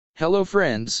Hello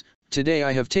friends, today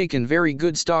I have taken very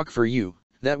good stock for you,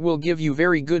 that will give you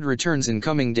very good returns in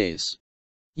coming days.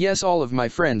 Yes, all of my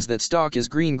friends, that stock is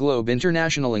Green Globe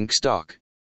International Inc. stock.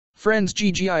 Friends,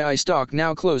 GGII stock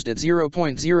now closed at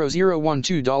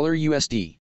 $0.0012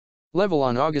 USD. Level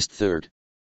on August 3rd.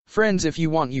 Friends, if you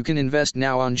want you can invest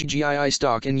now on GGII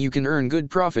stock and you can earn good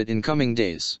profit in coming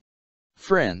days.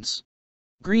 Friends.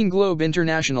 Green Globe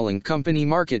International Inc. company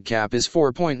market cap is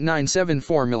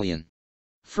 4.974 million.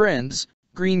 Friends,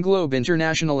 Green Globe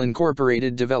International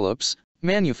Incorporated develops,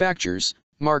 manufactures,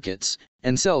 markets,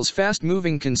 and sells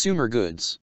fast-moving consumer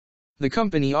goods. The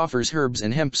company offers herbs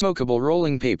and hemp smokable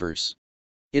rolling papers.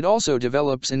 It also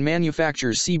develops and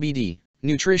manufactures CBD,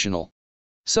 nutritional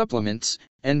supplements,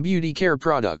 and beauty care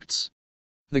products.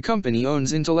 The company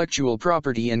owns intellectual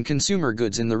property and consumer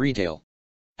goods in the retail,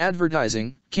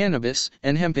 advertising, cannabis,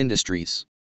 and hemp industries.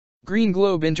 Green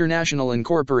Globe International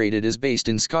Incorporated is based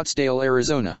in Scottsdale,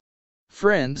 Arizona.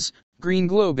 Friends, Green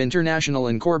Globe International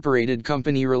Incorporated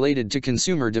company related to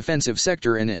consumer defensive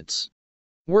sector and it's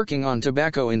working on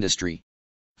tobacco industry.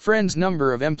 Friends,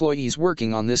 number of employees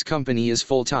working on this company is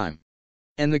full-time.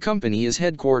 And the company is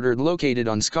headquartered located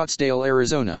on Scottsdale,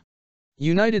 Arizona,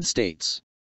 United States.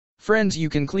 Friends, you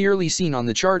can clearly seen on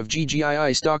the chart of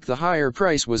GGII stock the higher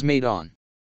price was made on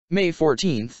May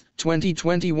 14,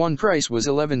 2021, price was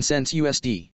 11 cents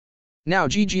USD. Now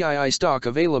GGII stock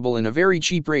available in a very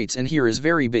cheap rates, and here is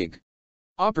very big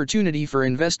opportunity for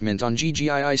investment on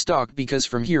GGII stock because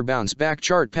from here bounce back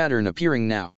chart pattern appearing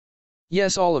now.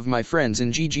 Yes, all of my friends,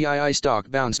 in GGII stock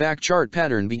bounce back chart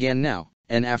pattern began now,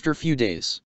 and after few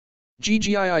days.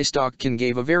 GGII stock can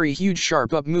give a very huge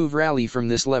sharp up move rally from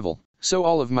this level, so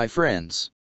all of my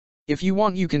friends. If you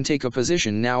want you can take a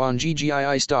position now on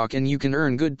GGII stock and you can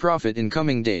earn good profit in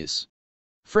coming days.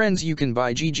 Friends, you can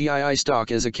buy GGII stock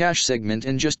as a cash segment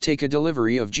and just take a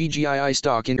delivery of GGII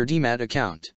stock in your demat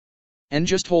account. And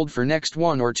just hold for next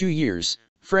 1 or 2 years.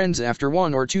 Friends, after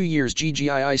 1 or 2 years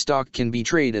GGII stock can be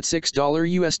traded at $6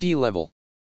 USD level.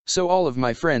 So all of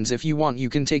my friends, if you want you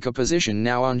can take a position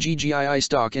now on GGII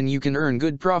stock and you can earn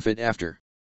good profit after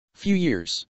few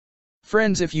years.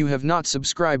 Friends, if you have not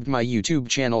subscribed my YouTube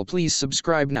channel, please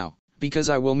subscribe now, because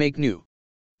I will make new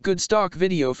good stock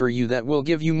video for you that will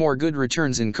give you more good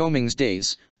returns in coming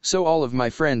days, so all of my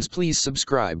friends please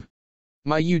subscribe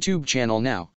my YouTube channel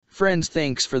now. Friends,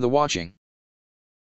 thanks for the watching.